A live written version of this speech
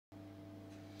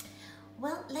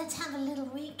Well, let's have a little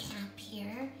recap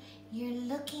here. You're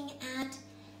looking at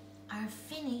our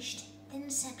finished thin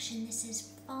section. This is as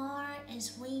far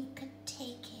as we could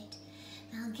take it.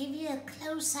 Now, I'll give you a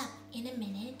close-up in a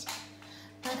minute,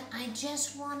 but I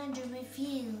just wanted to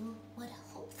review what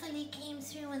hopefully came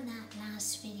through in that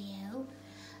last video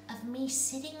of me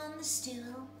sitting on the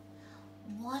stool,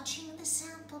 watching the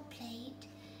sample plate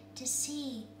to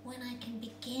see when I can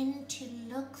begin to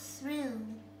look through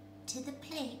to the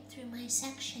plate through my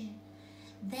section.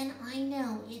 Then I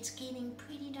know it's getting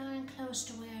pretty darn close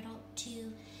to where it ought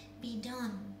to be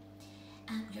done.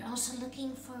 You're also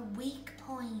looking for weak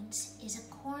points. Is a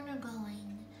corner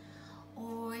going?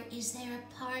 Or is there a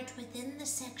part within the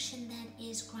section that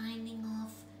is grinding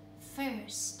off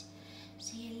first?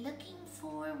 So you're looking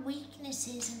for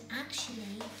weaknesses, and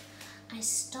actually I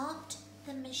stopped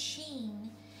the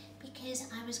machine because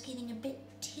I was getting a bit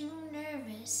too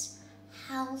nervous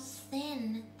how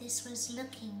thin this was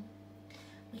looking.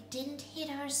 We didn't hit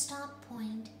our stop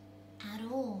point at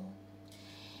all.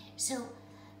 So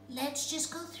let's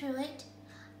just go through it.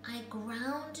 I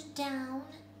ground down,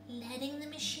 letting the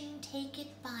machine take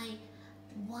it by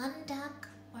 1 duck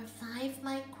or 5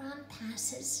 micron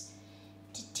passes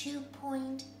to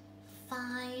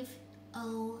 2.50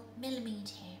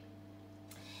 millimeter.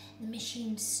 The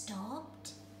machine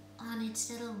stopped on its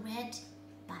little red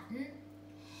button,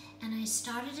 and I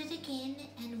started it again,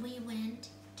 and we went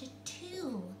to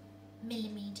 2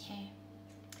 millimeter.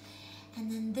 And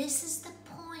then this is the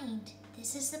point.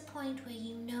 This is the point where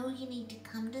you know you need to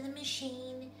come to the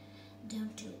machine,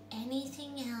 don't do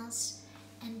anything else,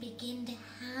 and begin to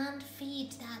hand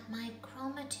feed that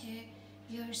micrometer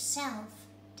yourself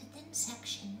to thin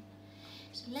section.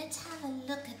 So let's have a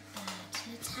look at that.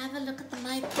 Let's have a look at the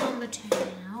micrometer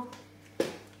now.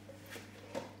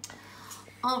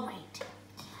 All right.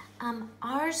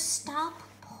 Our stop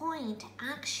point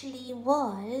actually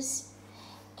was,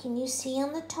 can you see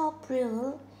on the top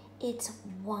rule, it's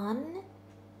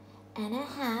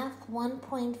 1.5,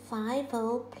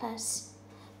 1.50 plus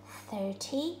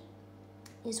 30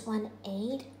 is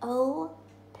 180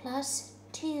 plus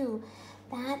 2.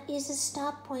 That is a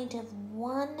stop point of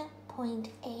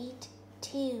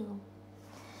 1.82.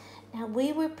 Now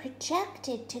we were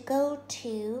projected to go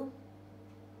to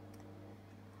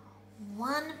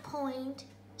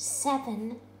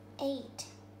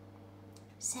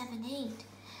 1.78.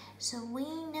 So we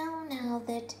know now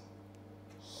that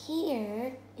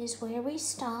here is where we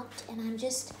stopped, and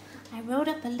I wrote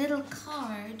up a little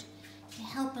card to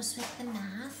help us with the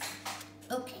math.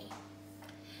 Okay,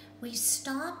 we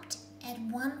stopped at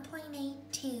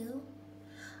 1.82.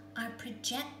 Our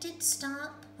projected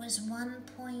stop was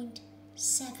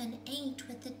 1.78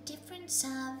 with a difference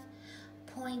of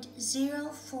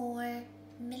 0.04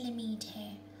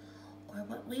 millimeter, or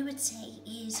what we would say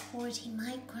is 40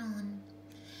 micron.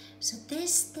 So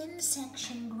this thin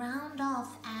section ground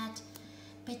off at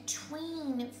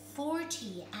between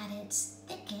 40 at its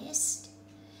thickest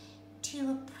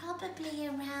to probably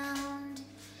around,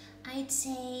 I'd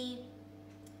say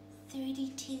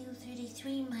 32,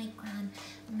 33 micron.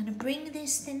 I'm going to bring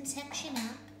this thin section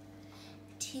up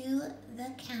to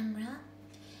the camera,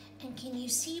 and can you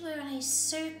see where I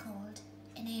circled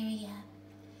an area?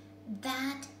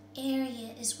 That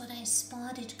area is what I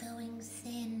spotted going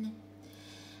thin.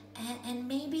 And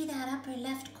maybe that upper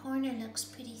left corner looks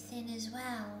pretty thin as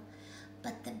well.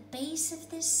 But the base of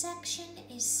this section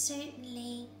is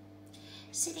certainly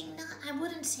sitting, not, I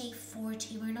wouldn't say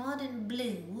 40, we're not in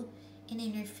blue in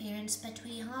interference, but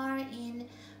we are in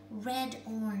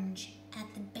red-orange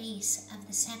at the base of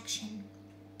the section.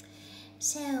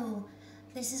 So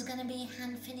this is going to be a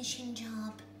hand finishing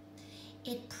job.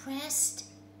 It pressed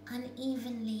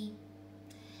unevenly.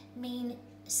 I mean,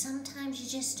 sometimes you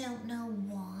just don't know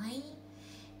why,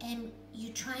 and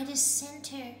you try to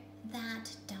center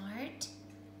that dart.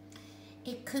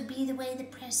 It could be the way the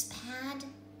press pad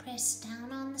pressed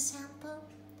down on the sample.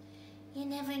 You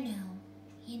never know.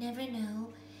 You never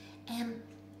know.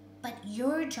 But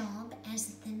your job as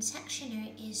the thin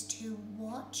sectioner is to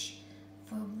watch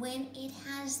for when it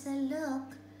has the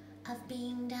look of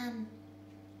being done.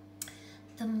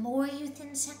 The more you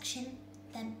thin section,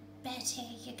 the better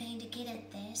you're going to get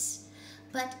at this.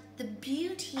 But the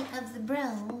beauty of the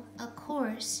bro, of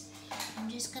course, I'm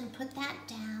just going to put that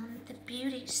down. The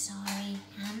beauty, sorry,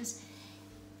 hands,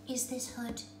 is this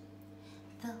hood.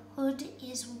 The hood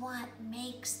is what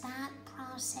makes that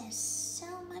process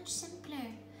so much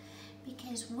simpler,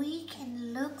 because we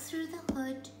can look through the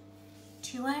hood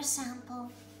to our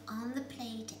sample on the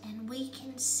plate, and we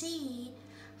can see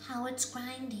how it's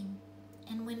grinding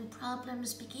and when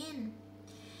problems begin.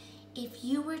 if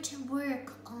you were to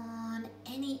work on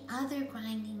any other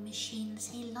grinding machine,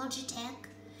 say Logitech,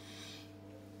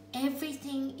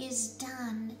 everything is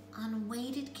done on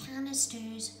weighted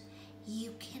canisters.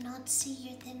 You cannot see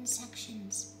your thin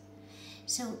sections.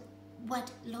 So what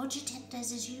Logitech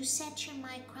does is you set your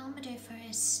micrometer for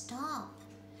a stop.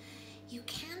 You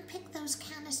can pick those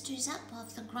canisters up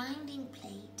off the grinding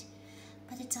plate,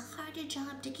 but it's a harder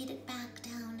job to get it back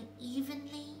down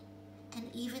evenly and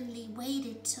evenly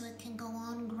weighted so it can go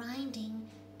on grinding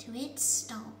to its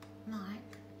stop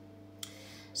mark.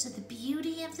 So the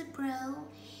beauty of the Bro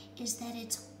is that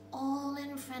it's all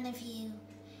in front of you,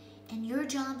 and your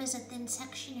job as a thin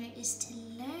sectioner is to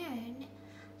learn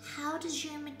how does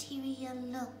your material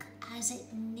look as it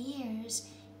nears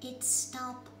its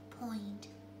stop point.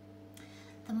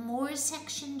 The more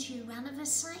sections you run of a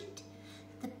site,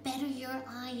 the better your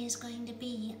eye is going to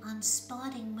be on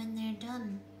spotting when they're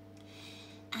done.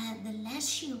 The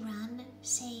less you run,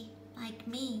 say like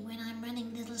me, when I'm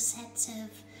running little sets of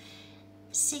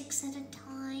 6 at a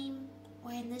time,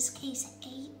 or in this case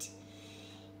 8,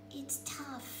 it's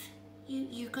tough.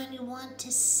 You're going to want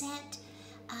to set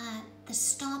the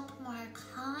stop mark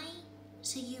high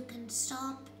so you can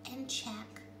stop and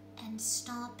check and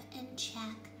stop and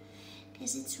check,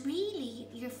 because it's really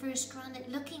your first run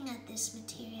at looking at this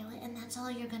material, and that's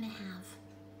all you're going to have.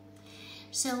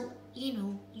 So, you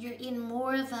know, you're in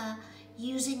more of a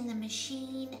using the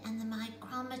machine and the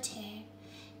micrometer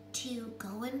to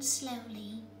go in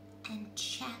slowly and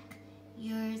check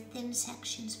your thin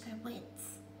sections for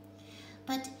width.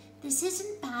 But this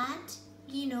isn't bad,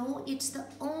 you know, it's the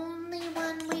only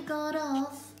one we got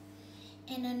off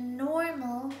in a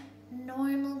normal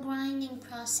grinding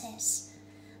process.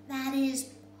 That is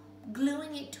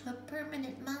gluing it to a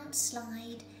permanent mount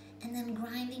slide and then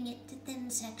grinding it to thin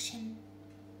section.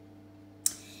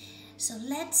 So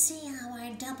let's see how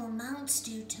our double mounts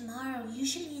do tomorrow.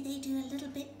 Usually they do a little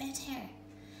bit better.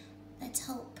 Let's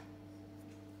hope.